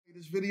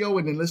this video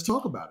and then let's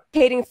talk about it.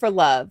 Hating for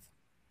love,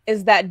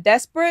 is that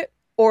desperate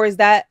or is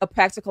that a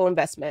practical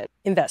investment?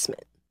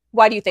 Investment.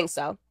 Why do you think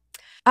so?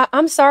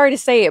 I'm sorry to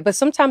say it, but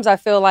sometimes I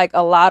feel like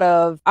a lot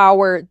of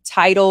our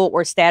title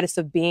or status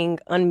of being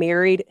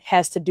unmarried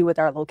has to do with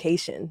our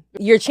location.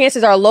 Your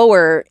chances are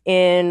lower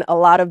in a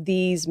lot of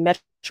these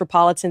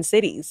metropolitan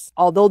cities.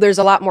 Although there's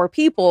a lot more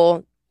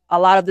people, a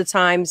lot of the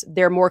times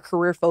they're more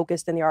career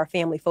focused than they are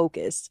family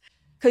focused.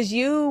 Because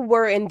you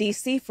were in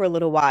DC for a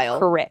little while.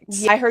 Correct.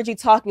 I heard you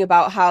talking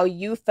about how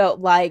you felt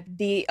like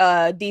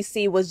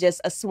DC was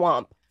just a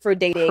swamp for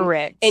dating.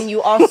 Correct. And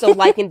you also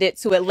likened it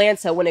to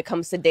Atlanta when it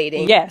comes to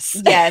dating. Yes.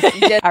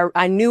 Yes.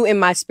 I knew in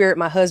my spirit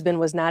my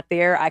husband was not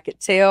there. I could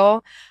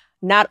tell,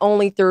 not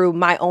only through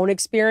my own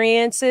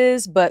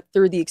experiences, but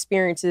through the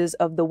experiences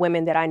of the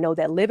women that I know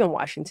that live in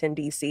Washington,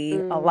 D.C.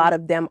 A lot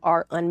of them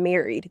are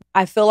unmarried.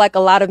 I feel like a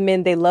lot of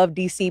men, they love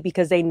D.C.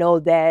 because they know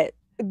that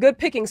good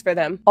pickings for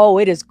them. Oh,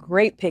 it is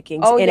great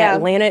pickings. And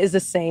Atlanta is the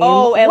same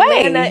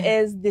Atlanta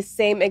is the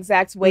same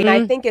exact way. And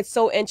I think it's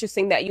so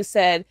interesting that you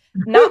said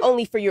not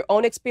only for your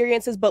own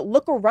experiences, but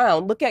look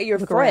around, look at your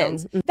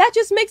friends. That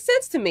just makes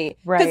sense to me.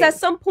 Because at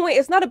some point,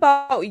 it's not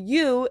about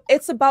you,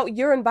 it's about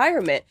your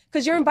environment.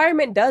 Because your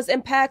environment does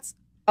impact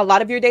a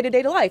lot of your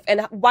day-to-day life.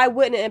 And why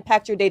wouldn't it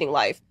impact your dating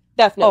life?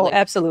 Definitely. Oh,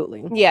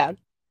 absolutely. Yeah.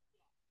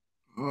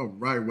 All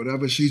right,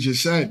 whatever she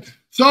just said.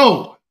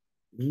 So,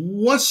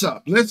 what's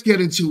up? Let's get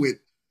into it.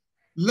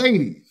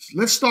 Ladies,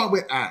 let's start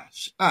with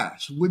Ash.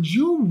 Ash, would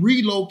you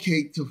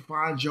relocate to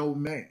find your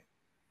man?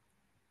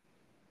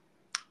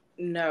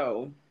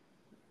 No.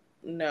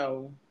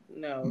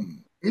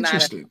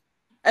 Interesting.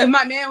 If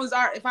my man was,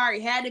 if I already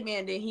had a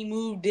man, then he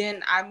moved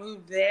in, I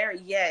moved there,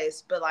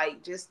 yes. But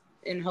like just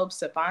in hopes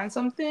to find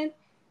something,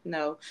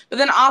 no. But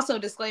then also,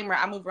 disclaimer,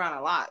 I move around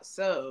a lot,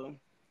 so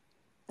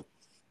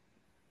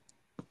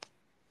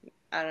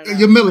I don't know.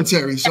 You're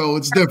military, so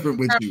it's different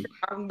with you.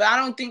 But I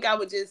don't think I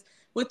would just,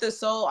 with the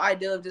sole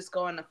idea of just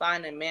going to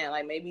find a man,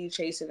 like maybe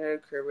chasing a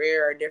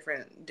career or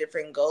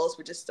different goals,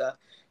 but just to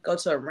go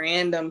to a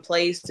random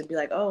place to be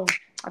like, oh,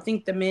 I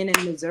think the men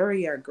in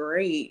Missouri are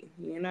great,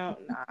 Nah.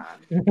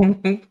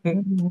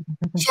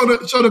 So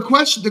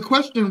the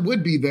question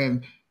would be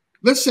then,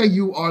 let's say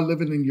you are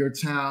living in your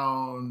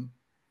town,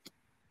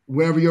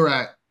 wherever you're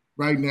at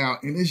right now,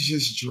 and it's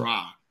just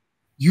dry.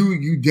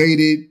 You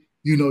dated,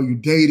 you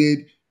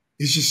dated,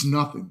 it's just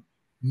nothing.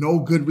 No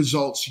good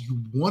results.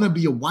 You want to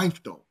be a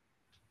wife though.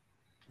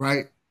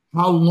 Right?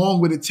 How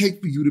long would it take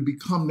for you to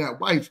become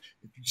that wife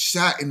if you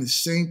sat in the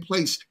same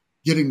place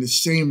getting the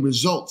same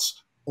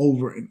results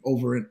over and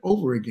over and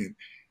over again?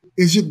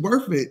 Is it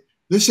worth it?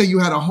 Let's say you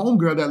had a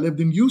homegirl that lived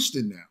in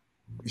Houston now.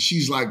 And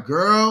she's like,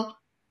 girl,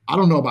 I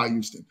don't know about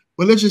Houston,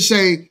 but let's just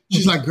say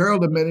she's like, girl,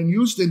 the men in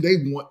Houston, they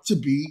want to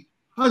be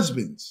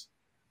husbands.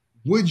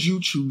 Would you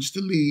choose to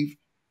leave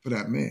for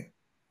that man?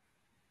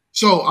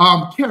 So,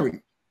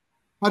 Carrie,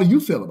 how do you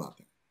feel about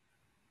that?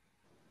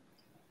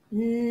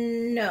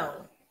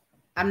 No.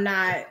 I'm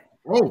not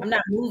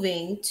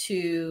moving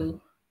to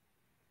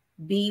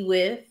be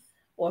with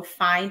or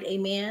find a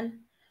man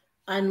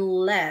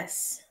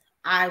unless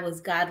I was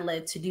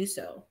God-led to do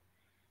so.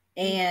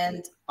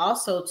 And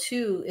also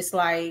too, it's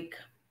like,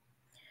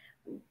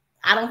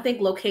 I don't think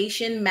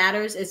location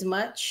matters as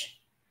much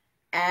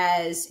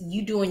as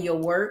you doing your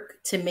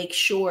work to make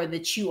sure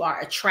that you are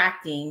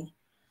attracting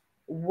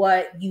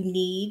what you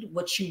need,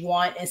 what you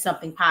want, and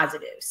something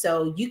positive.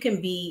 So you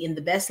can be in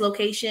the best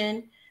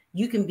location,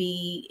 you can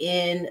be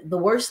in the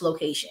worst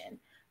location,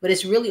 but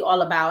it's really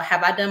all about,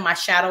 have I done my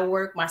shadow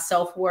work, my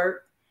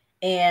self-work,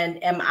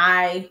 and am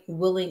I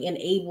willing and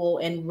able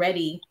and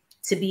ready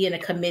to be in a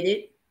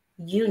committed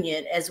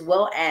union? As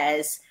well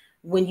as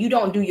when you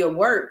don't do your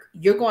work,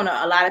 you're going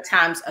to a lot of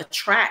times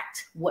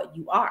attract what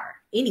you are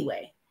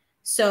anyway.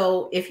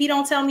 So if he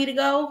don't tell me to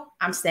go,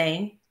 I'm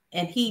staying,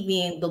 and he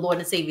being the Lord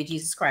and Savior,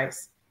 Jesus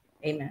Christ.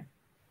 Amen.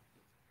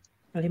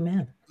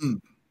 Amen.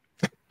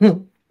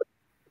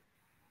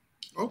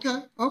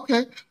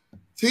 Okay.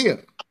 Tia.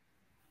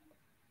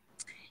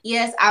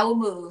 Yes, I will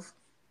move.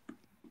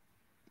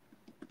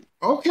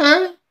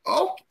 Okay.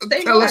 Oh,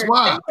 tell us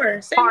why.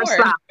 Say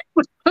more.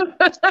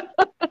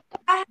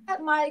 I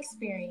had my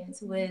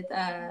experience with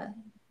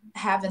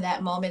having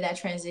that moment, that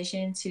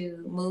transition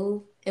to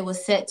move. It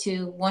was set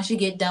to, once you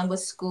get done with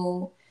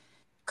school,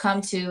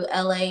 come to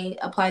LA,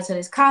 apply to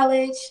this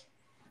college,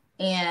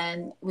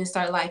 and we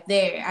start life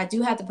there. I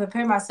do have to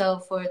prepare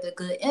myself for the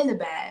good and the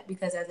bad,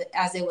 because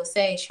as they would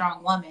say,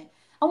 strong woman.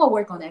 I'm going to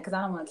work on that because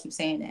I don't want to keep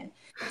saying that.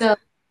 So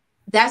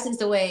that's just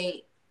the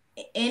way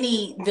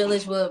any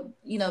village will,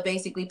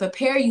 basically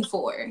prepare you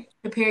for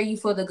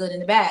the good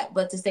and the bad.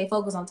 But to stay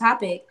focused on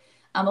topic,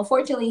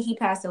 unfortunately, he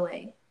passed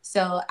away.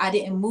 So I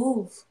didn't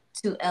move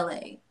to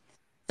LA.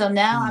 So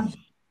now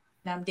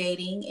I'm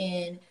dating,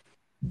 and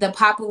the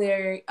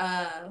popular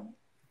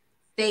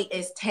state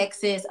is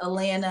Texas,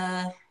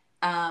 Atlanta,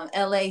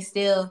 LA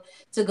still,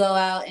 to go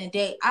out and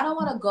date. I don't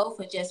want to go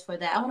for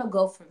that. I want to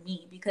go for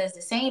me, because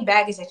the same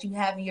baggage that you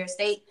have in your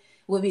state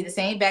will be the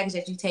same baggage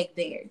that you take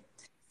there.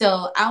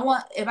 So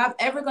if I'm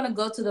ever going to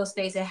go to those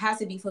states, it has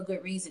to be for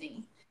good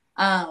reasoning.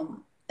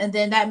 And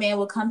then that man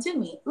will come to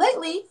me.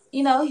 Lately,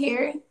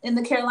 here in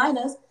the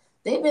Carolinas,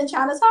 they've been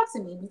trying to talk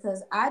to me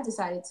because I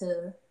decided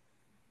to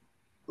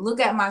look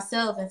at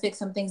myself and fix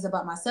some things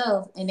about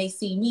myself, and they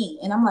see me.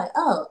 And I'm like,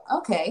 oh,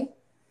 okay.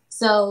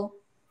 So,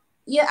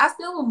 yeah, I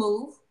still will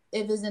move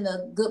if it's in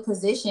a good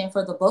position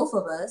for the both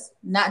of us,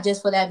 not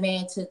just for that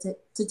man to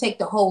take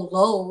the whole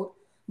load,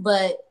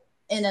 but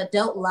in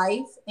adult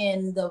life,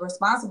 in the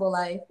responsible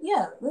life,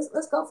 yeah,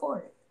 let's go for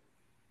it.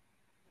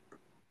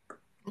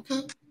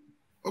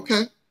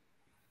 Okay.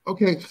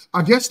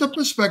 I guess the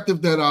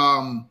perspective that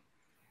I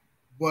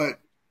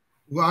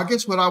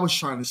guess what I was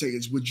trying to say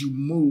is, would you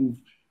move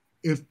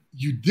if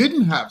you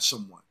didn't have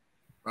someone,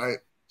 right?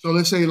 So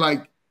let's say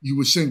like you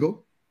were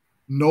single,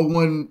 no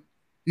one,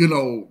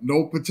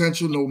 no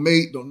potential, no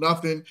mate, no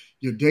nothing.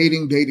 You're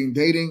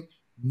dating,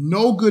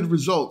 no good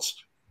results.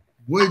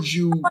 Would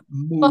you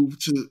move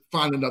to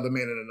find another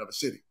man in another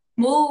city?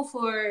 Move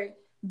for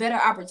better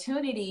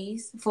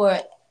opportunities, for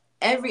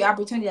every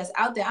opportunity that's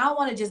out there. I don't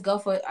want to just go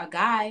for a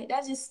guy.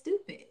 That's just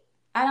stupid.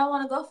 I don't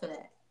want to go for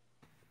that.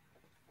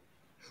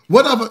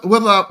 What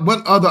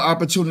other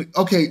opportunity?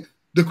 Okay,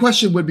 the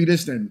question would be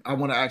this then. I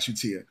want to ask you,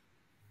 Tia.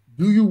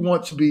 Do you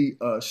want to be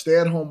a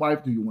stay-at-home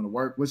wife? Do you want to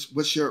work?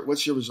 What's your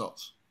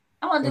results?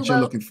 I want to do both. You're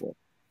looking for?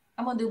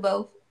 I'm gonna do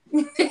both.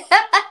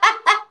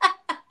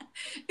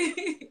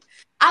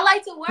 I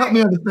like to work. Help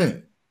me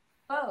understand.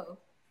 Oh.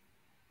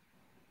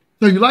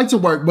 So you like to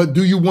work, but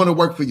do you want to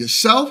work for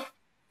yourself?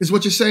 Is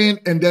what you're saying,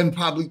 and then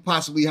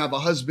possibly have a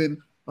husband,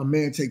 a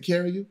man take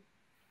care of you?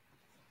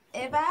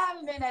 If I have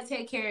a man that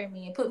take care of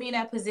me and put me in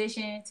that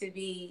position to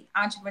be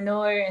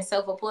entrepreneur and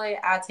self-employed,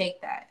 I'll take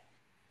that.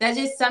 That's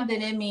just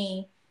something in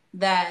me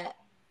that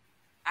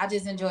I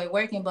just enjoy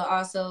working, but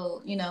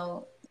also,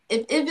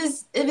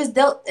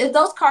 if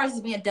those cards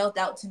is being dealt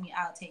out to me,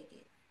 I'll take it.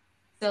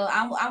 So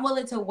I'm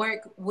willing to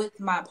work with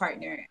my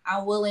partner.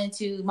 I'm willing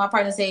to my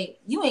partner say,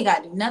 you ain't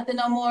got to do nothing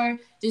no more.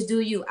 Just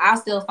do you. I'll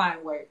still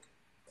find work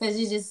because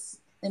it's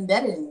just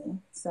embedded in me.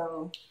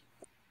 So.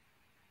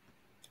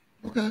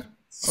 Okay.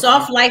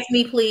 Soft life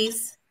me,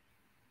 please.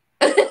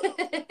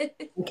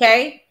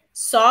 Okay.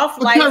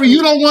 Soft life. Terry,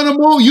 you don't want to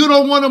move. You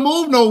don't want to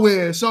move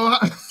nowhere. So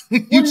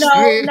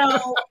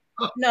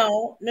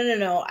no.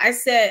 I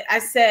said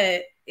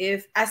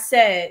if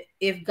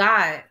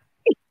God.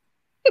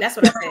 That's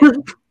what I said.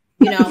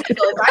 So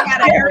if I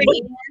got a man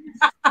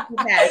who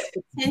has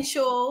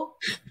potential,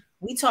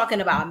 we talking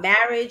about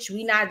marriage.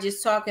 We not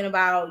just talking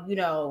about,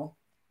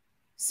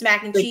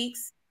 smacking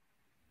cheeks.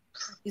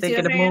 You see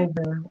what I'm saying?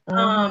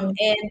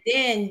 And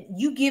then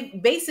you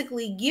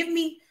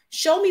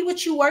show me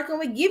what you working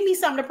with. Give me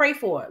something to pray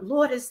for.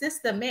 Lord, is this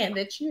the man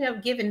that you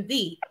have given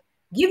thee?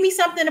 Give me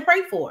something to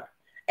pray for.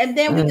 And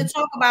then we can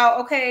talk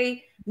about,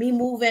 okay, me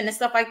moving and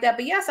stuff like that.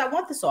 But yes, I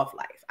want the soft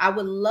life. I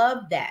would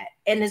love that.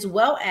 And as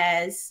well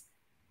as,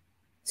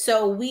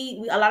 so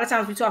we a lot of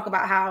times we talk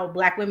about how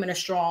Black women are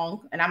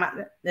strong, and I'm not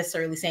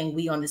necessarily saying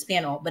we on this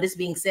panel, but it's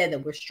being said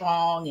that we're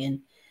strong and,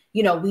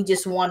 we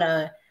just want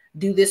to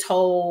do this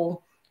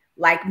whole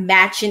like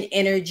matching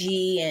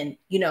energy and,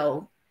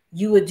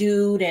 you a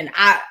dude and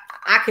I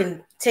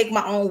can take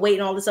my own weight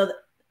and all this other.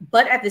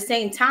 But at the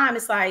same time,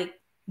 it's like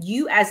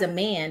you as a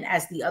man,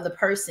 as the other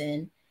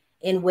person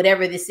in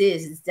whatever this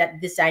is that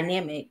this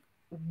dynamic,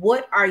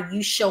 what are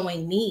you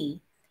showing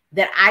me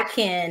that I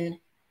can,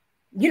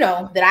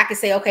 that I can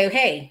say, okay,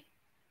 hey,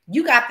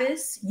 you got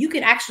this. You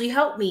can actually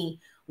help me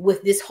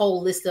with this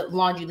whole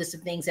laundry list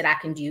of things that I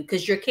can do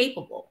because you're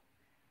capable.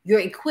 You're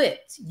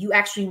equipped. You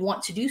actually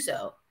want to do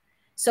so.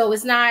 So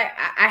it's not,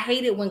 I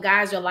hate it when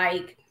guys are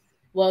like,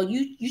 well,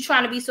 you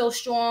trying to be so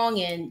strong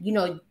and,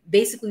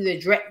 basically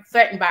they're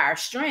threatened by our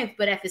strength.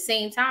 But at the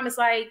same time, it's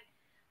like,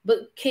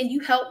 but can you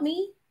help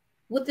me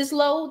with this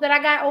load that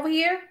I got over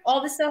here?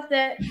 All the stuff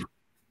that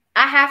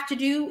I have to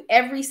do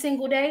every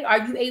single day.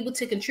 Are you able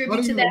to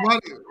contribute to that?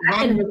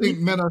 Why do you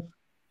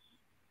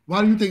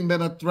think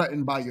men are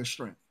threatened by your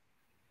strength?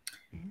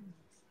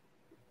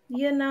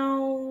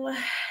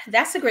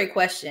 That's a great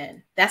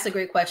question.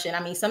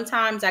 I mean,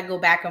 sometimes I go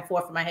back and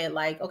forth in my head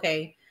like,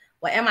 okay,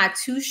 well, am I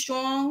too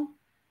strong?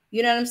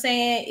 You know what I'm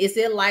saying? Is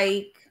it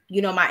like,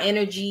 my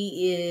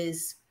energy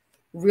is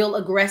real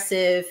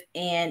aggressive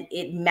and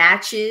it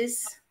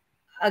matches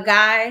a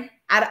guy?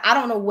 I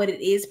don't know what it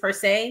is per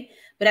se,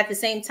 but at the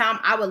same time,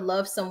 I would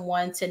love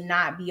someone to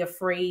not be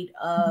afraid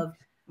of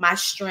my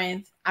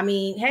strength. I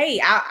mean,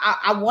 hey,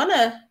 I want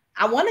to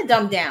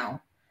dumb down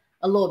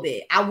a little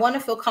bit. I want to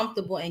feel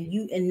comfortable in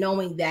you and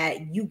knowing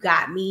that you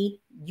got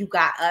me, you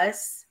got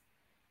us,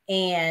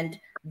 and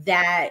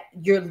that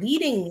you're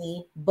leading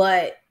me.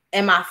 But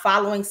am I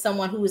following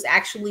someone who is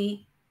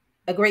actually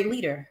a great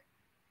leader,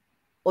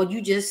 or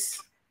you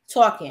just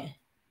talking?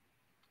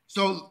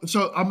 So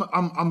I'm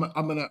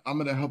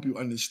gonna help you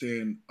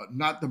understand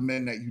not the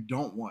men that you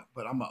don't want,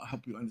 but I'm gonna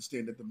help you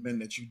understand that the men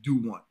that you do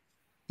want,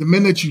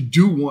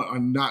 are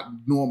not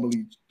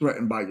normally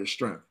threatened by your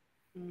strength.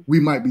 We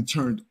might be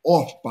turned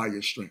off by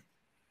your strength,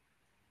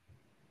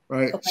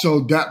 right? Okay. So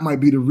that might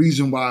be the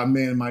reason why a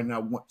man might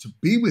not want to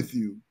be with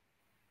you.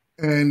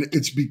 And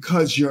it's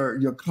because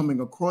you're coming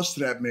across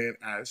to that man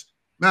as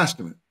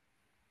masculine,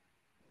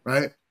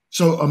 right?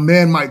 So a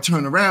man might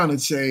turn around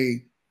and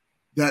say,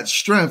 that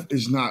strength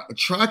is not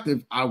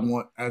attractive. I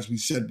want, as we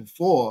said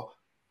before,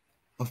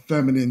 a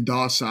feminine,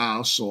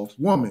 docile, soft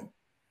woman.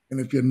 And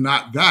if you're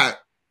not that,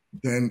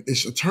 then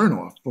it's a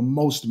turnoff for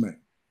most men.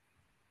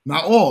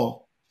 Not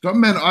all. Some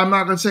men, I'm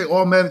not going to say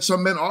all men,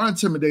 some men are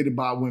intimidated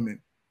by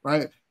women,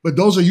 right? But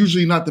those are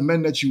usually not the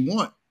men that you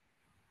want.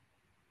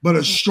 But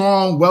a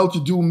strong,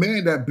 well-to-do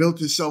man that built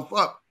himself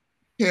up,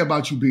 care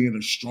about you being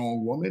a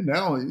strong woman.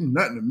 Now it's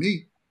nothing to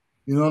me.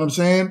 You know what I'm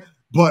saying?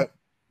 But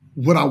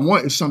what I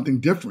want is something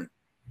different.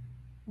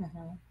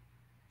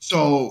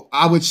 So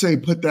I would say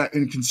put that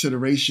in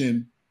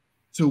consideration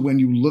to when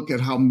you look at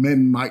how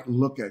men might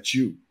look at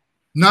you.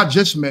 Not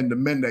just men, the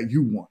men that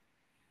you want.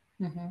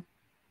 Right?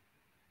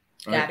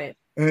 Got it.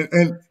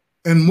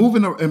 And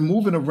moving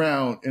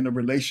around in a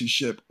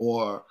relationship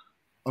or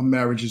a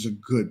marriage is a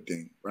good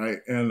thing, right?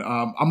 And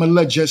I'm gonna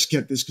let Jess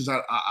get this because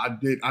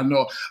I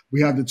know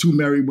we have the two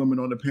married women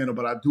on the panel,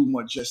 but I do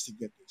want Jess to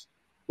get this.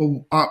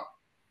 But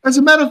as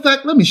a matter of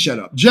fact, let me shut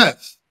up.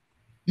 Jess,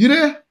 you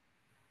there?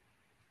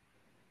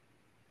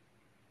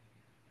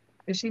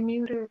 Is she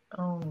muted?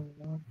 Oh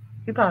no,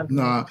 she probably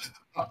nah.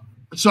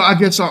 So I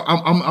guess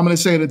I'm gonna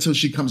say it until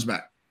she comes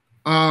back.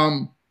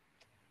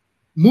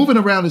 Moving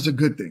around is a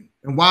good thing,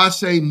 and why I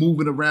say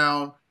moving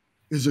around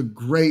is a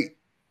great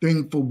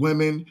thing for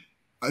women.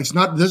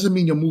 Doesn't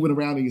mean you're moving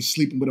around and you're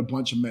sleeping with a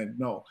bunch of men.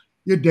 No,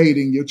 you're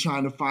dating, you're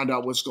trying to find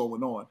out what's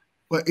going on.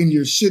 But in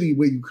your city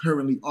where you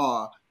currently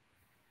are,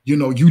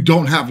 you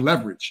don't have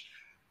leverage.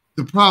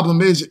 The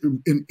problem is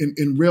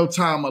in real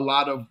time, a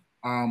lot of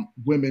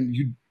women,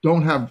 you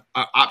don't have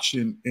an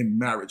option in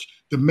marriage.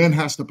 The man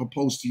has to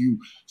propose to you.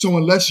 So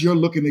unless you're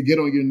looking to get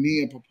on your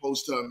knee and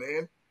propose to a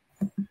man,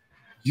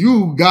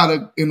 you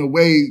gotta, in a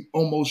way,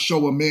 almost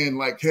show a man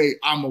like, hey,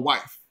 I'm a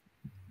wife.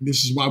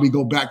 This is why we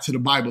go back to the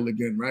Bible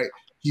again, right?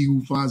 He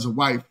who finds a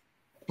wife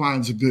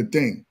finds a good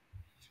thing.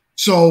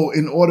 So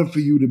in order for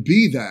you to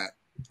be that,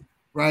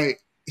 right,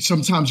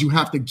 sometimes you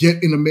have to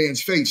get in a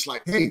man's face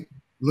like, hey,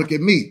 look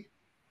at me.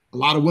 A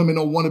lot of women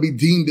don't want to be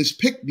deemed as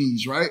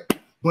pick-me's, right?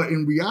 But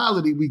in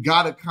reality, we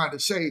got to kind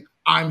of say,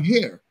 I'm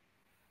here.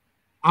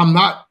 I'm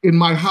not in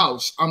my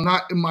house. I'm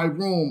not in my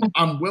room.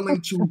 I'm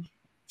willing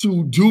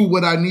to do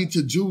what I need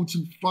to do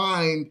to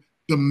find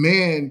the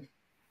man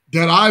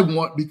that I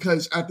want,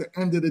 because at the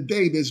end of the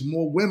day, there's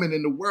more women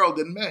in the world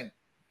than men.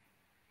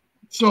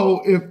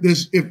 So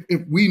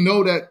if we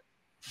know that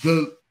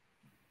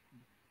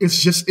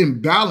it's just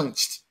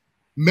imbalanced,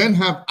 men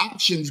have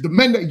options. The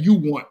men that you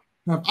want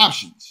have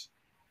options.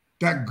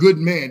 That good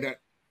man, that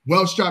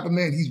well-strapped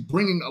man, he's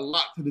bringing a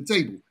lot to the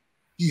table.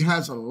 He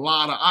has a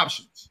lot of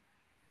options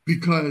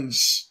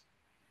because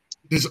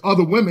there's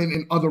other women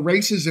in other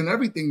races and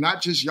everything,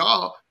 not just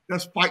y'all,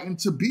 that's fighting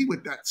to be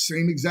with that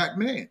same exact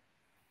man.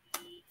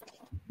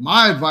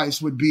 My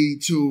advice would be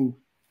to,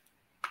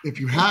 if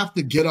you have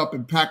to get up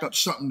and pack up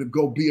something to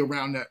go be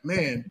around that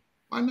man,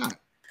 why not?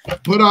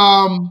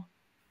 But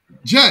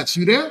Jess,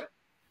 you there?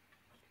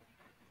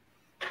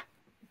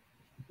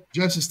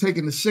 Jess is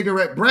taking a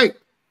cigarette break.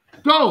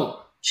 Go.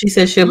 She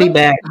said she'll be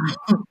back.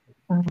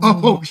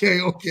 Oh, okay.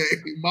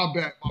 My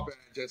bad,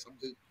 Jess. I'm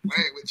just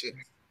playing with you.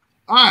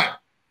 All right.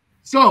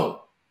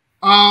 So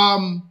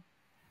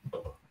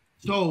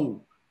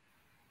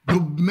the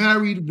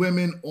married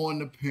women on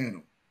the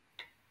panel.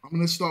 I'm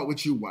going to start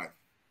with you, wife.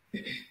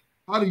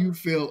 How do you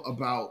feel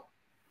about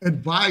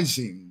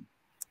advising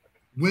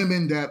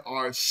women that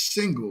are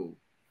single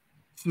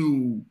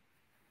to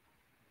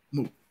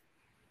move?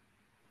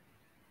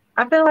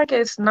 I feel like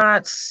it's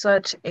not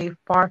such a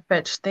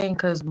far-fetched thing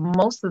because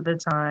most of the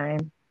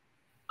time,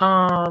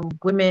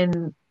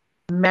 women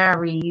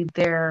marry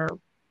their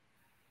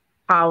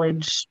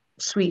college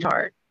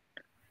sweetheart.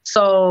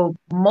 So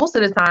most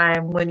of the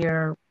time when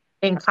you're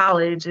in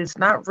college, it's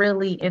not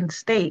really in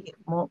state.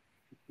 You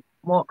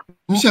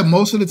said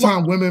most of the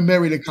time women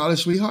marry their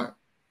college sweetheart?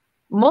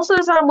 Most of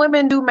the time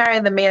women do marry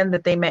the man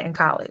that they met in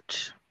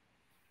college.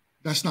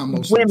 That's not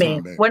most women. Of the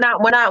time, baby.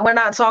 We're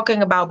not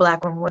talking about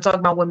Black women. We're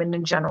talking about women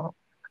in general.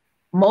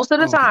 Most of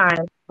the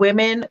time,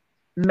 women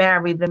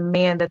marry the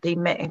man that they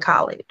met in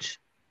college.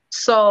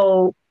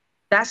 So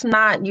that's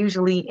not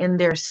usually in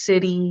their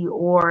city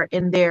or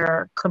in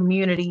their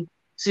community.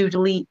 It's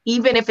usually,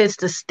 even if it's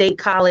the state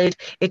college,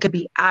 it could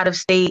be out of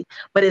state,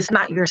 but it's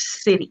not your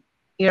city.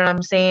 You know what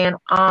I'm saying?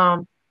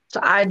 So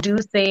I do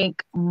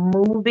think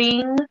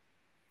moving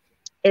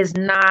is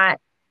not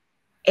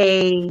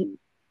a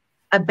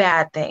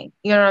bad thing.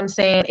 You know what I'm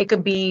saying? It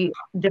could be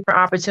different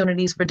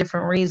opportunities for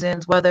different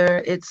reasons, whether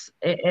it's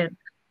an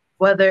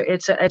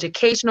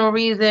educational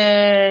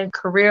reason,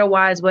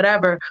 career-wise,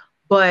 whatever.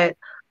 But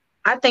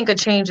I think a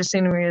change of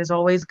scenery is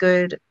always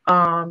good.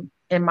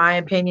 In my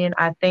opinion,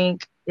 I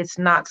think it's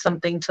not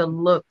something to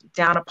look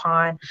down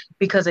upon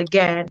because,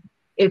 again,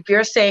 if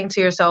you're saying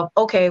to yourself,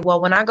 okay, well,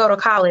 when I go to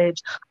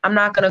college, I'm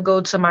not going to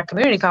go to my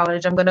community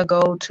college. I'm going to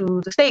go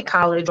to the state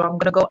college, or I'm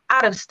going to go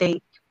out of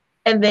state.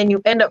 And then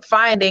you end up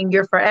finding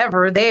you're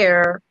forever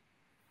there.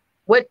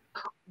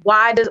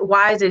 Why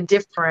is it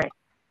different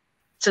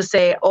to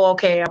say, oh,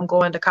 okay, I'm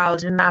going to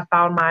college and I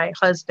found my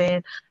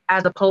husband,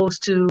 as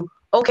opposed to,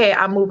 okay,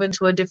 I'm moving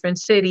to a different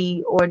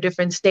city or a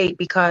different state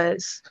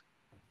because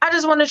I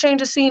just want to change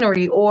the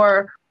scenery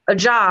or a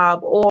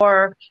job,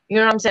 or, you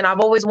know what I'm saying? I've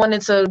always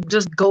wanted to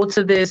just go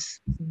to this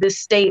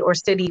state or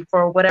city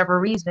for whatever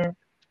reason.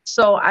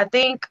 So I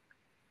think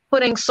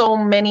putting so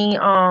many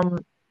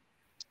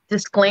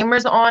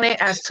disclaimers on it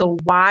as to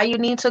why you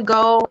need to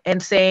go,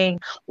 and saying,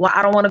 well,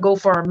 I don't want to go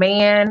for a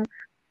man.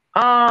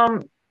 I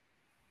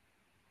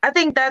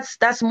think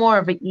that's more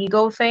of an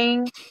ego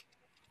thing.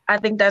 I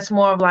think that's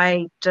more of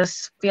like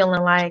just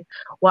feeling like,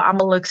 well, I'm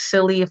gonna look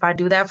silly if I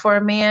do that for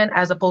a man,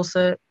 as opposed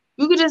to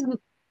you could just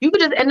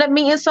end up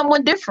meeting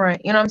someone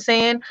different. You know what I'm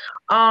saying?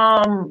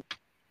 And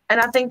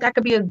I think that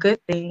could be a good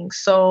thing.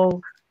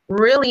 So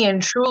really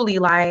and truly,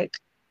 like,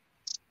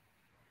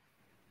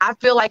 I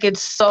feel like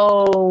it's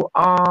so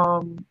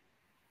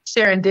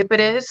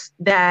serendipitous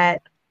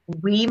that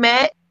we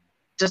met.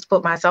 Just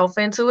put myself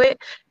into it,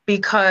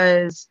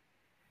 because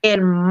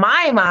in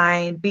my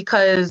mind,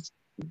 because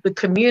the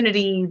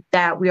community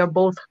that we are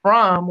both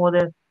from, or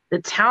the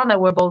town that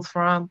we're both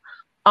from,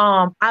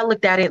 I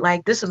looked at it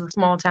like, this is a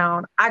small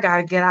town. I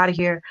gotta get out of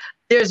here.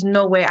 There's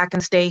no way I can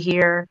stay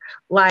here.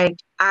 Like,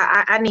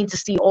 I need to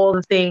see all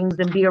the things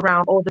and be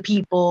around all the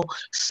people.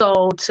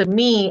 So to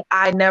me,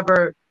 I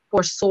never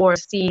foresaw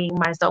seeing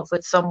myself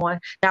with someone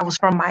that was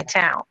from my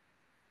town.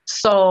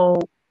 So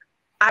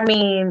I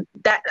mean,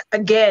 that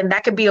again,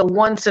 that could be a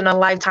once in a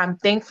lifetime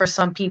thing for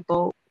some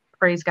people.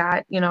 Praise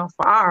God, you know,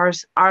 for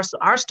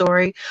our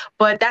story,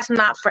 but that's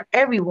not for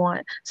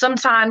everyone.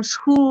 Sometimes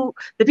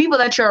the people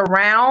that you're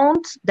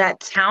around, that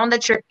town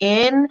that you're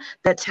in,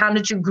 that town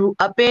that you grew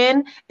up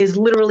in, is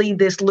literally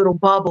this little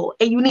bubble,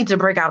 and you need to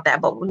break out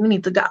that bubble. You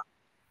need to go.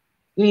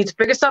 You need to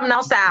figure something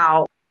else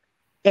out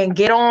and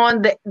get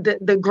on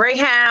the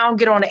Greyhound,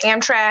 get on the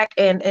Amtrak,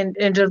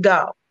 and just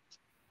go.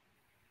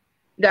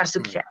 You got a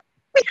super chat.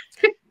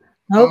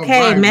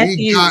 Okay, right,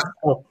 Matthew.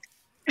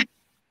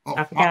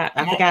 I forgot.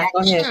 Go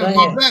ahead.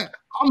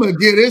 I'm gonna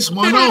get this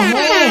one on home.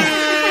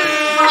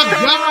 My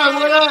God,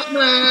 what up,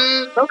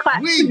 man?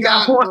 We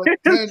got a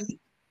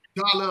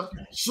 $10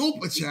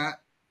 super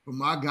chat from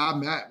my guy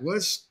Matt.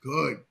 What's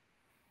good?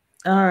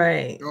 All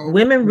right.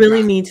 Women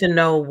really need to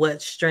know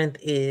what strength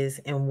is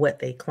and what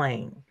they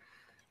claim.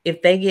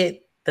 If they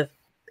get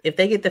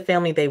the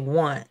family they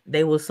want,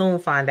 they will soon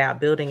find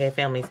out building a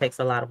family takes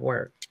a lot of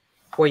work.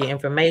 For your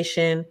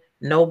information,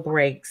 no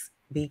breaks.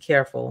 Be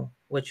careful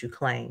what you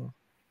claim.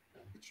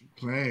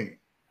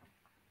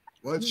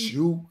 What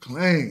you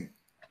claim.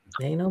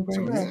 Ain't no break.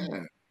 So,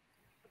 yeah.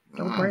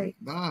 No break.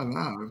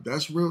 Nah.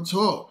 That's real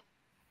talk.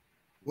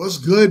 What's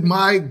good,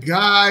 my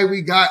guy?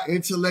 We got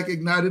Intellect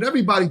Ignited.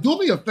 Everybody, do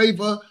me a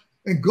favor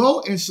and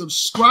go and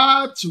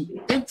subscribe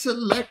to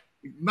Intellect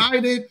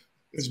Ignited.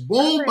 It's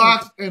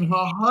Boombox and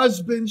her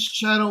husband's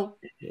channel.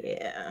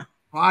 Yeah.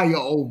 Fire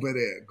over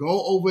there.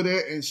 Go over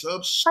there and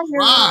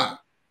subscribe.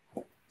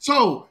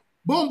 So,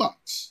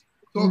 Boombox,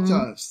 talk to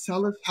us.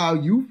 Tell us how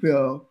you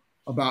feel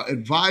about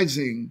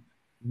advising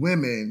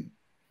women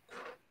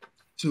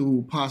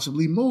to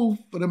possibly move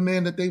for the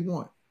man that they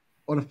want,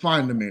 or to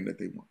find the man that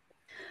they want.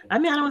 I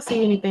mean, I don't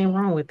see anything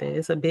wrong with it.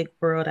 It's a big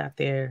world out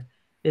there.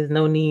 There's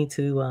no need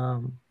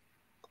to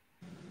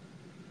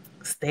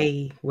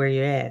stay where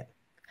you're at.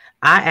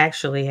 I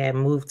actually had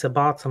moved to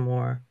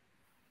Baltimore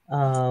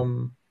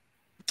when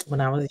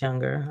I was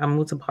younger. I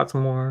moved to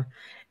Baltimore,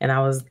 and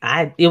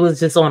it was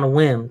just on a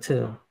whim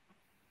too.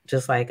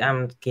 Just like,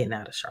 I'm getting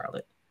out of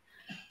Charlotte,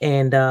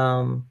 and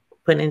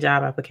putting in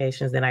job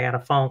applications. Then I got a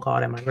phone call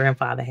that my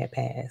grandfather had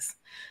passed.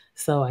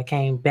 So I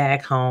came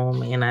back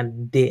home, and I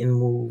didn't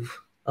move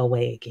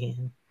away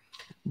again.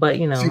 But,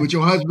 you know. See what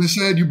your husband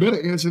said? You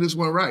better answer this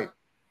one right.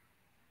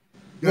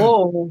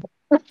 Whoa.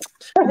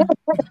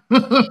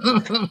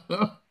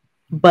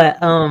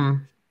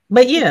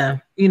 But yeah,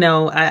 you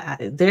know,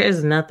 there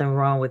is nothing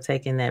wrong with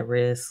taking that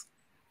risk.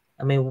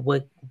 I mean,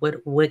 what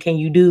can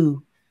you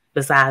do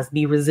besides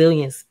be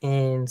resilient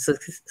and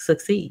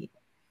succeed?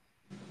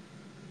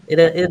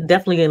 It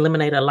definitely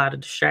eliminate a lot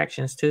of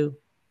distractions too,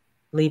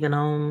 leaving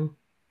home.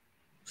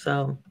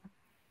 So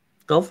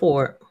go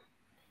for it.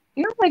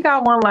 You only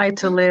got one life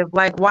to live.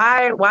 Like,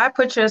 why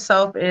put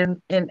yourself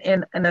in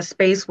a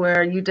space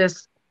where you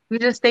just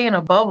stay in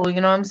a bubble?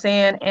 You know what I'm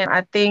saying? And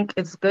I think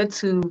it's good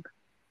to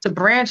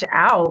branch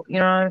out. You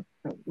know,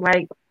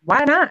 like,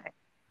 why not?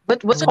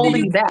 What's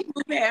holding you back?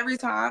 Every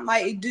time,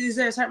 like, is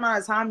there a certain amount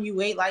of time you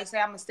wait? Like, say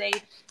I'm gonna stay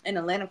in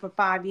Atlanta for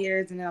 5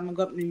 years, and then I'm gonna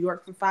go up to New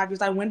York for 5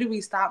 years. Like, when do we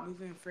stop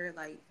moving for,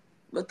 like,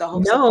 with the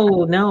hopes?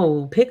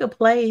 No, pick a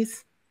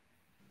place.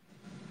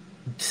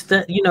 Just,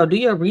 you know, do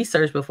your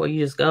research before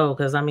you just go,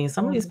 because I mean,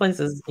 some of these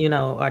places, you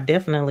know, are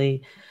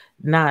definitely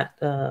not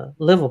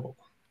livable.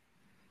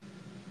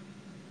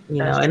 You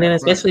know, and then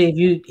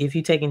especially if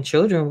you taking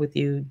children with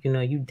you, you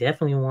know, you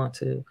definitely want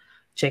to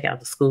check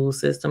out the school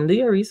system, do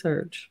your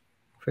research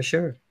for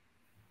sure.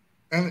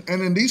 And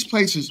in these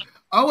places,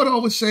 I would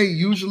always say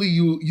usually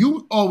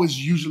you always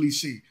usually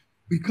see,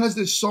 because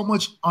there's so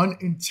much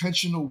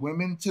unintentional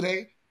women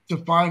today to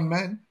find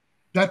men,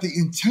 that the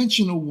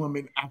intentional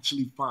women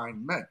actually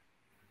find men.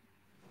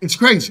 It's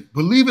crazy.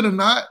 Believe it or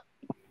not,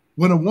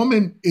 when a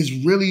woman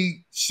is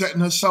really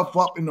setting herself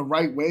up in the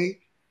right way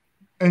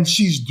and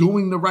she's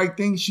doing the right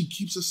thing, she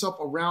keeps herself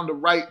around the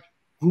right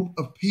group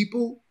of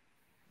people,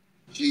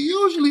 she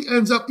usually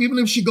ends up, even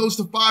if she goes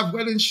to 5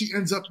 weddings, she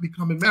ends up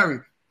becoming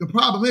married. The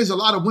problem is a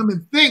lot of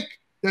women think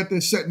that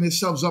they're setting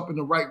themselves up in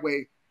the right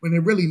way when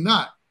they're really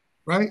not,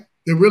 right?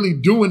 They're really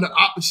doing the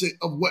opposite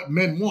of what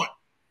men want,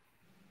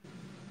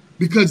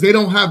 because they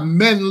don't have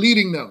men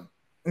leading them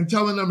and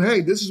telling them,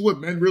 hey, this is what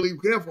men really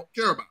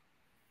care about.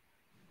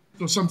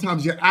 So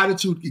sometimes your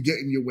attitude could get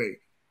in your way.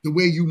 The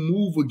way you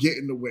move will get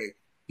in the way.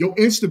 Your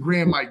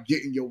Instagram might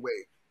get in your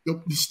way. The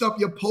stuff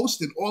you're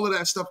posting, all of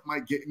that stuff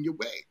might get in your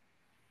way.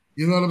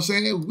 You know what I'm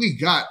saying? We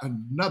got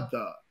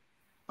another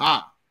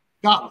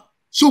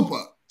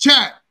super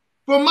chat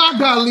from my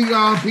guy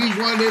Leon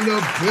B1 in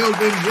the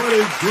building. What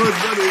is good?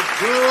 What is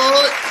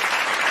good?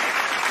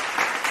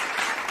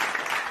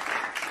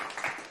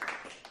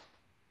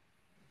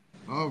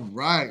 All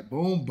right,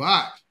 boom,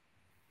 box.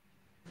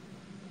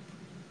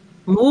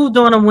 Moved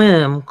on a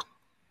whim.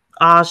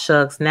 Aw,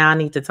 shucks. Now I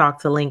need to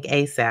talk to Link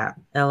ASAP.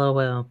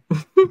 LOL. You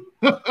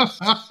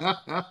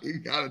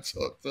gotta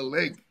talk to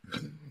Link.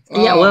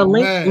 Yeah, well,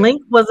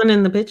 Link wasn't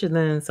in the picture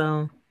then,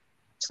 so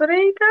there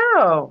you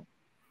go.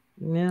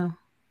 Yeah.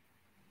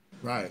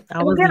 Right.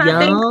 I was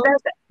young,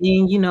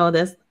 and you know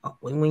that's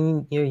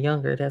when you're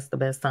younger. That's the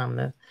best time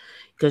to,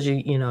 because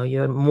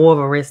you're more of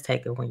a risk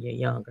taker when you're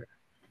younger.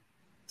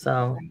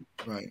 So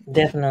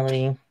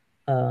definitely.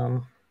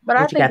 But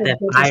I think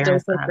it's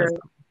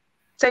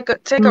good to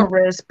take a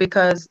risk,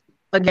 because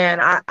again,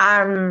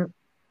 I'm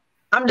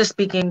just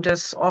speaking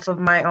just off of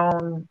my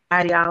own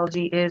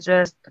ideology. Is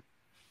just,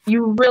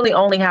 you really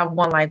only have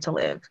one life to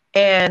live.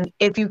 And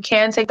if you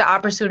can take the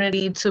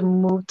opportunity to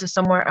move to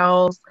somewhere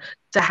else,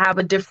 to have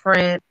a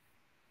different,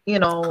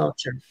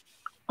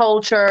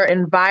 culture,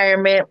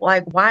 environment,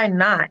 like, why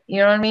not?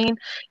 You know what I mean?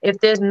 If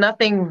there's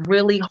nothing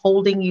really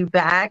holding you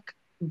back,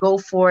 go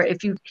for it.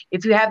 If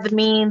you have the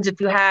means,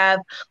 if you have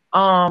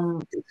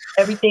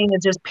everything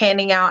is just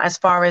panning out as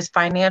far as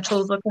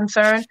financials are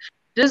concerned,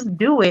 just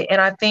do it.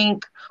 And I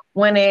think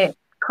when it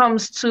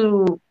comes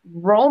to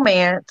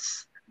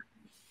romance,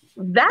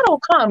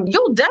 that'll come.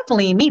 You'll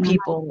definitely meet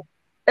people,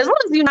 as long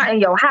as you're not in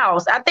your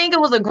house. I think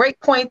it was a great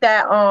point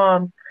that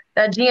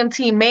that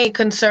GMT made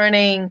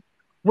concerning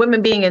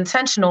women being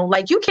intentional.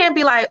 Like, you can't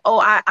be like, oh,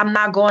 I'm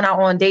not going out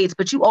on dates,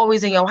 but you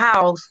always in your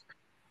house,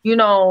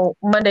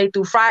 Monday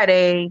through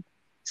Friday,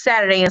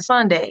 Saturday and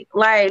Sunday.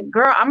 Like,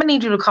 girl, I'm gonna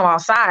need you to come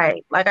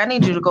outside. Like, I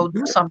need you to go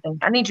do something.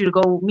 I need you to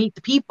go meet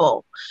the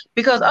people,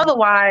 because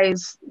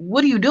otherwise,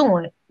 what are you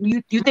doing?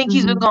 You think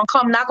he's just gonna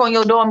come knock on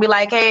your door and be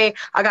like, hey,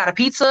 I got a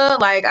pizza,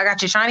 like, I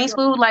got your Chinese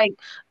food? Like,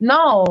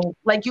 no.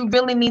 Like, you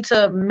really need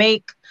to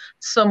make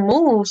some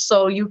moves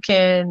so you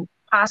can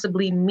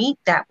possibly meet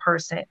that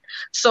person.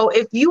 So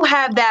if you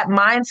have that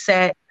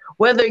mindset,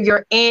 whether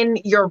you're in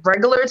your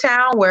regular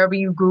town, wherever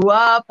you grew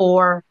up,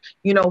 or,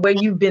 where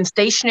you've been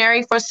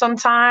stationary for some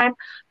time,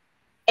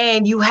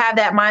 and you have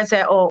that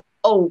mindset,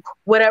 oh,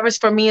 whatever's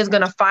for me is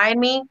going to find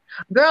me.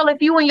 Girl,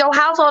 if you in your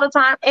house all the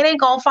time, it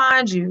ain't going to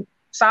find you.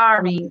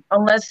 Sorry,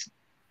 unless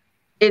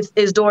it's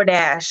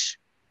DoorDash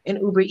and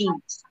Uber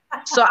Eats.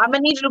 So I'm going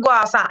to need you to go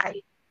outside.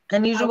 I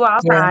need you to go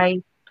outside.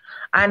 Yeah.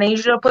 I need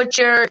you to put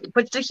your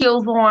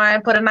heels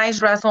on, put a nice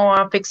dress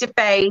on, fix your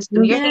face,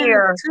 do your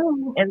hair,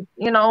 and,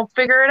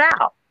 figure it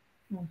out.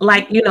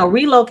 Like,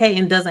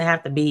 relocating doesn't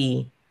have to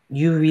be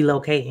you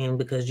relocating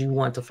because you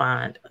want to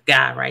find a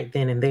guy right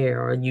then and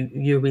there, or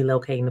you're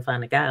relocating to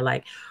find a guy.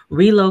 Like,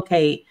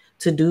 relocate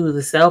to do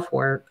the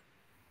self-work,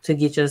 to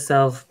get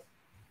yourself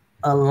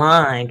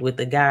aligned with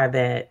the guy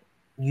that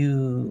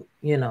you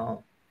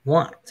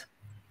want.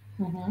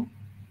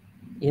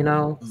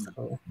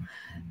 So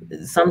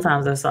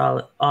sometimes that's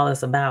all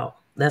it's about.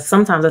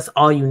 Sometimes that's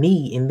all you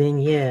need. And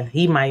then,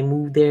 he might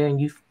move there and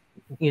you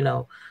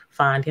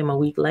find him a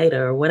week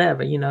later or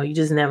whatever. You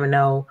just never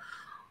know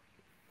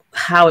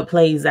how it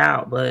plays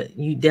out. But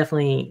you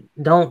definitely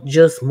don't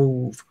just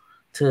move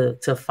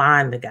to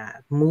find the guy.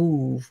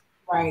 Move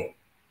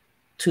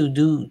to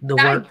do the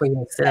work for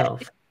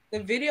yourself.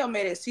 The video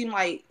made it seem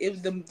like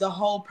the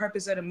whole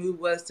purpose of the move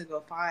was to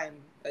go find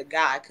a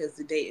guy, because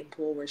the dating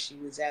pool where she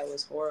was at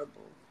was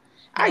horrible.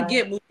 I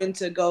get moving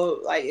to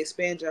go, like,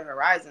 expand your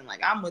horizon.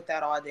 Like, I'm with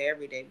that all day,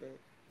 every day, but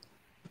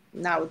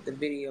not with the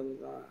video was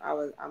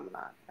on.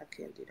 I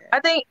can't do that. I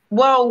think,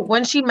 well,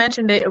 when she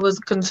mentioned it, it was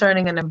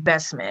concerning an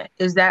investment.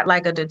 Is that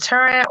like a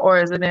deterrent,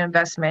 or is it an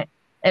investment?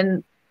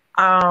 And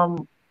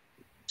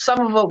some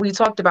of what we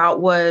talked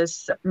about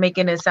was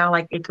making it sound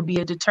like it could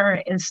be a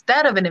deterrent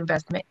instead of an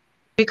investment.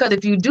 Because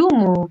if you do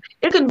move,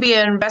 it can be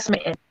an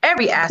investment in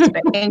every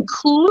aspect,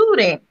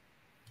 including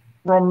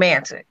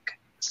romantic.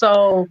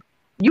 So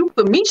you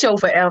could meet your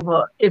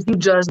forever if you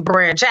just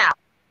branch out.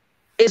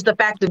 It's the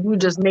fact of you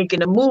just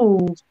making a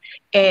move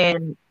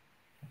and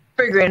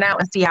figuring out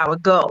and see how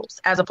it goes,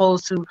 as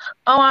opposed to,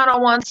 oh, I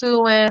don't want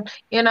to, and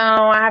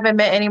I haven't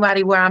met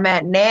anybody where I'm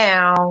at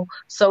now,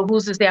 so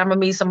who's to say I'm gonna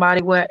meet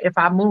somebody where if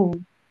I move?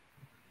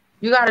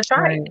 You gotta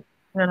try it,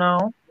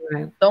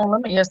 Right. Don't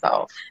limit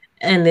yourself.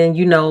 And then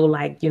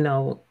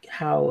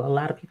how a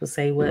lot of people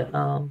say what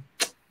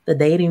the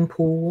dating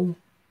pool.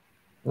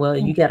 Well,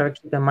 you gotta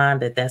keep in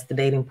mind that that's the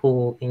dating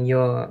pool in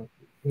your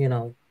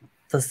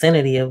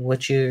vicinity of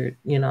what you're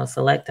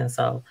selecting.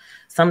 So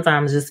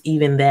sometimes just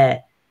even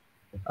that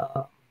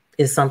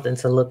is something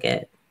to look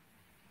at.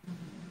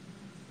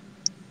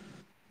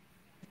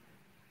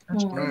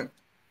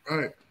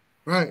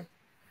 Right.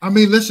 I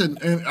mean, listen,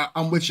 and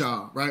I'm with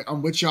y'all, right?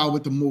 I'm with y'all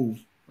with the move.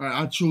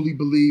 Right? I truly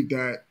believe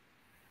that,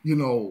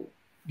 you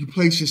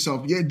place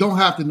yourself. Yeah, it don't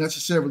have to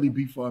necessarily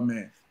be for a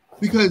man.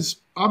 Because,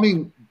 I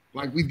mean,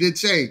 like we did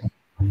say,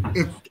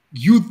 if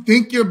you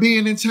think you're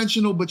being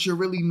intentional, but you're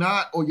really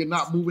not, or you're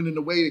not moving in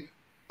the way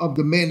of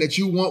the man that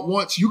you want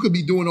once, you could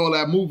be doing all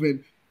that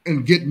moving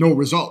and get no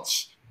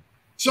results.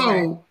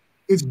 So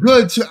it's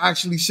good to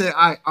actually say,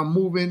 I'm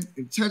moving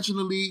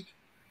intentionally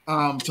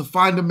to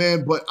find a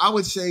man. But I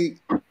would say,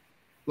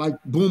 like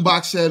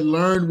Boombox said,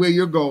 learn where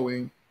you're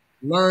going,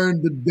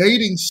 learn the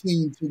dating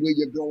scene to where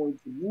you're going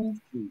to move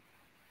to.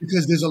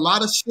 Because there's a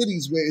lot of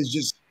cities where it's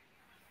just,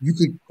 you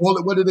could call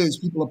it what it is.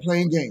 People are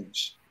playing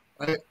games,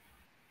 right?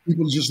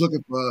 People are just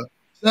looking for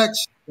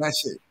sex.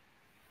 That's it.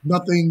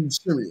 Nothing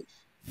serious.